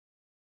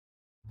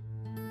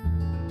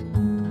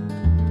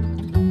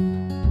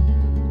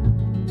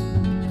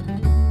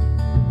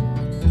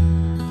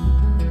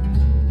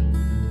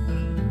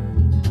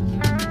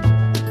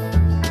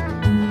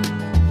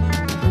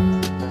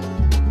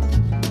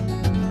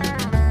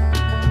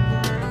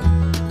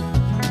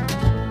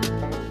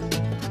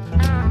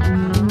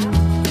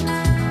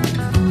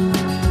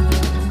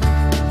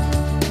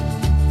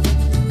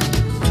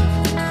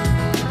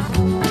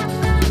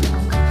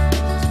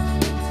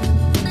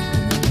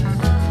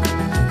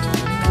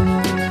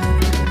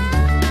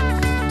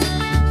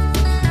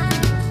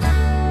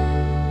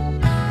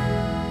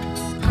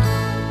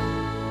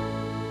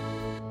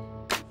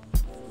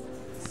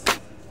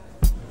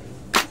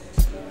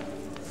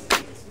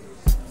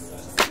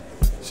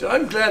So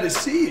I'm glad to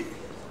see you.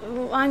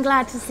 Well, I'm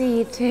glad to see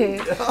you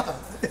too.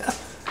 Yeah.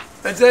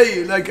 I tell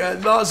you, like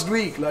last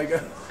week,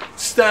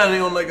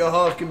 standing on like a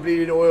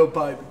half-completed oil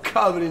pipe,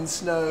 covered in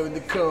snow in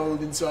the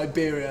cold in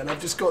Siberia, and I've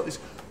just got this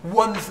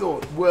one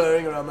thought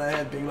whirring around my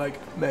head, being like,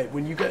 mate,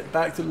 when you get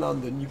back to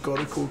London, you've got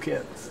to call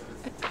Kim.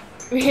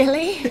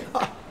 Really?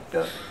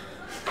 Yeah.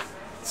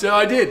 So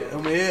I did,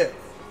 and we're here,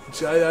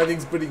 which I think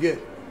is pretty good.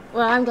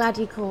 Well, I'm glad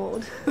you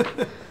called.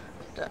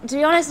 To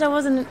be honest, I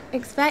wasn't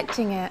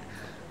expecting it.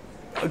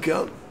 Okay.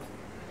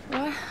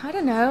 Well, I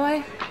don't know.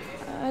 I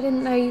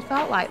didn't know you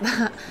felt like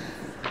that.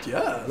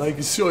 Yeah, like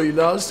I saw you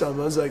last time,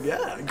 I was like,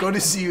 yeah, I got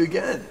to see you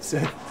again.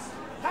 So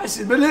I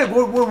said, but look,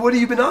 what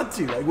have you been up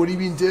to? Like, what have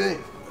you been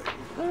doing?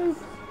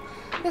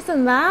 This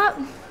and that.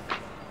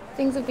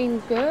 Things have been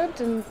good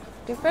and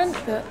different,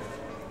 but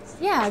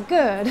yeah,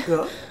 good.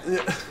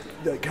 Yeah.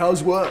 Like,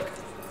 how's work?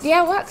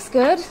 Yeah, work's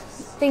good.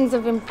 Things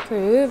have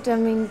improved. I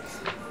mean,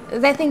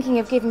 they're thinking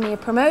of giving me a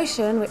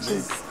promotion, which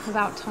is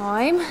about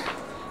time.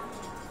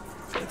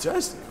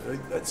 Fantastic.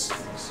 Like, that's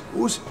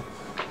awesome.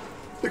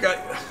 Look, I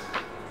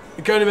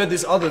kind of had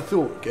this other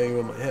thought going on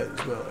in my head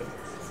as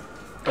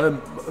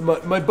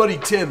well. My buddy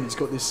Tim, he's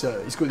got this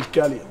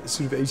galleon, this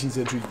sort of 18th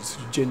century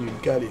sort of genuine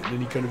galleon, and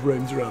he kind of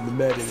roams around the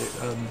Med in it.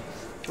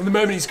 At the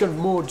moment, he's kind of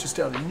moored just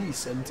down in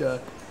Nice, and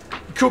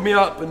he called me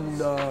up,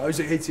 and I was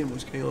like, "Hey Tim,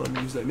 what's going on?" And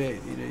he was like,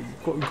 "Mate, you know,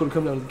 you've got to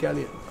come down to the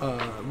galleon.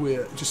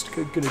 We're just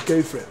going to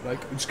go for it.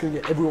 Like, we're just going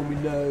to get everyone we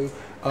know.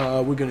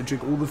 We're going to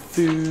drink all the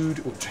food,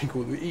 or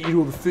eat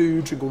all the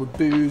food, drink all the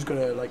booze.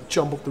 Going to like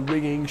jump off the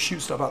rigging,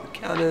 shoot stuff out the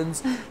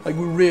cannons. Like,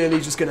 we're really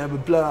just going to have a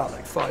blowout,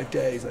 like 5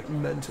 days, like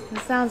mental."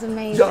 It sounds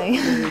amazing.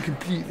 Yeah,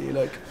 completely.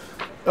 Like,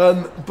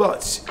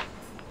 but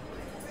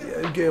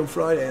yeah, I'm going on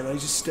Friday, and I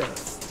just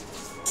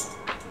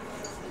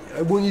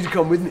I want you to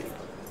come with me,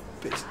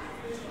 please.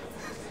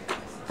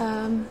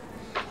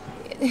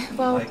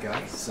 Well, Hi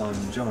guys,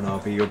 I'm John, I'll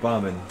be your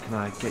barman. Can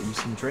I get you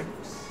some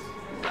drinks?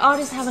 I'll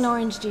just have an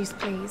orange juice,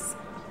 please.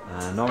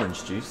 An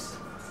orange juice.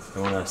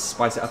 You want to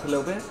spice it up a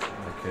little bit?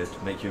 I could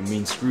make you a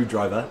mean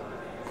screwdriver.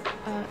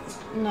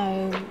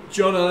 No.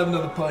 John, I'll have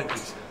another pint,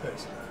 please.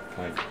 Thanks.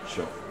 Okay,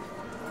 sure.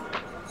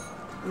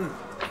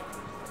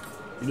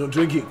 You're not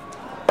drinking?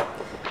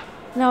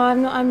 No,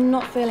 I'm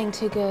not feeling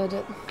too good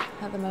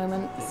at the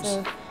moment,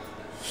 so...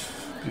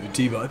 Bit of a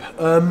tea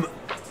vibe.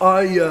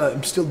 I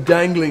am still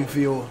dangling for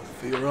your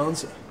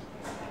answer.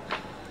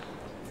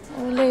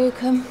 Oh,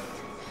 Luke,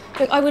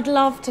 look, I would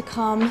love to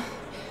come.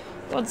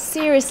 God,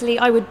 seriously,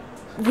 I would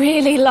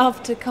really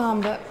love to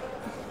come, but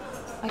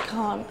I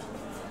can't.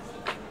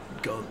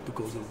 You can't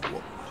because of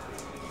what?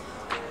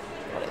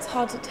 God, it's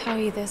hard to tell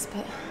you this,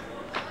 but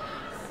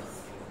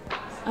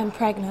I'm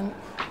pregnant.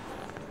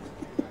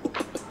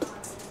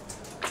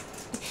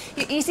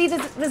 You see,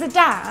 there's a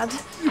dad.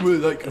 Well,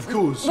 like, of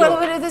course. Well,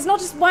 there's not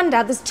just one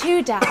dad, there's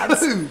two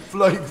dads.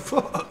 Like,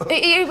 fuck.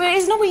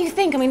 It's not what you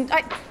think. I mean,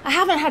 I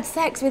haven't had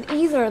sex with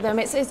either of them.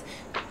 It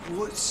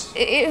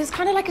was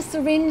kind of like a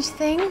syringe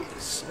thing.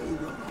 So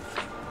wrong.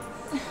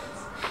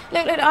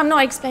 Look, I'm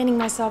not explaining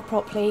myself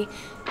properly.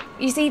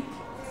 You see,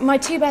 my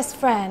two best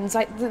friends,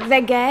 like,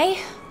 they're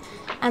gay,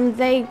 and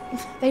they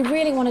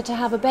really wanted to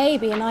have a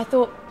baby, and I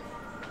thought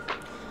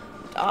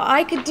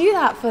I could do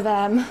that for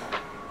them.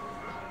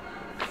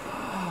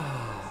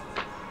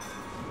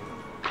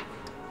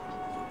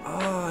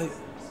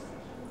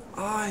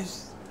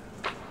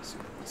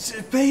 So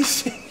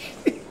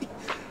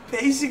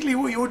basically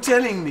what you're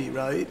telling me,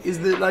 right, is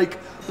that, like,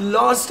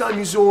 last time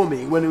you saw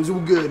me, when it was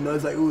all good, and I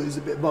was like, oh, it's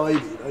a bit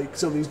vibey, like,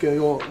 something's going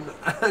on,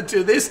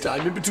 to this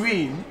time, in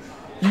between,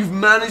 you've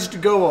managed to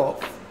go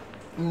off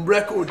in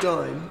record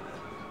time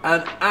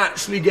and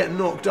actually get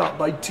knocked up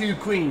by two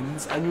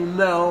queens, and you're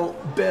now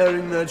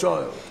bearing their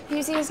child.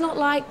 You see, it's not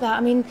like that.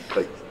 I mean...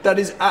 Like, that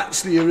is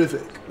actually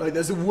horrific. Like,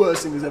 that's the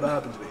worst thing that's ever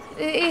happened to me.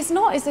 It's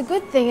not. It's a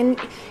good thing, and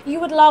you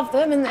would love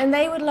them, and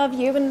they would love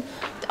you, and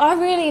I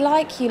really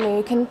like you,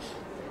 Luke, and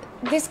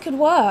this could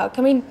work.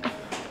 I mean,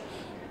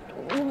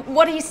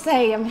 what do you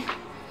say? I mean,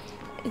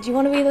 do you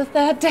want to be the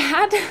third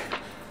dad?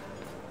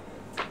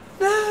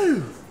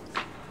 No!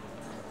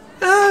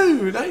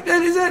 No! Like,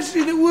 that is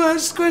actually the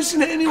worst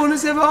question that anyone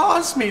has ever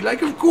asked me.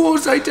 Like, of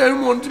course I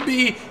don't want to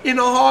be in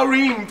a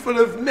harem full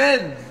of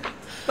men.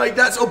 Like,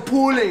 that's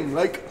appalling.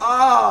 Like,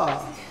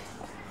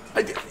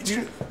 do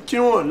you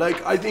know what?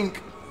 Like, I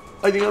think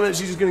I'm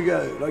actually just gonna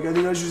go. Like, I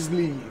think I should just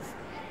leave.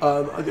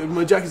 I think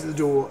my jacket's at the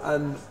door,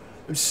 and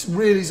I'm just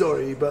really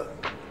sorry, but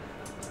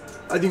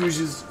I think we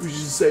should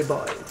just say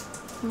bye.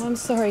 Well, I'm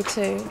sorry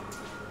too.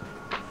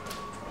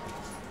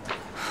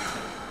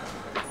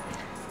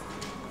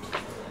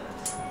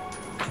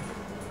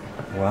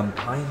 One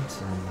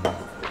pint and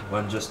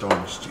one just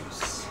orange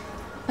juice.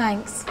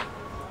 Thanks.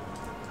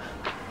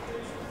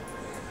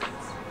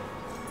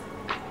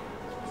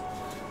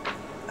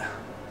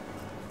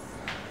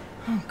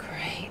 Oh,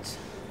 great.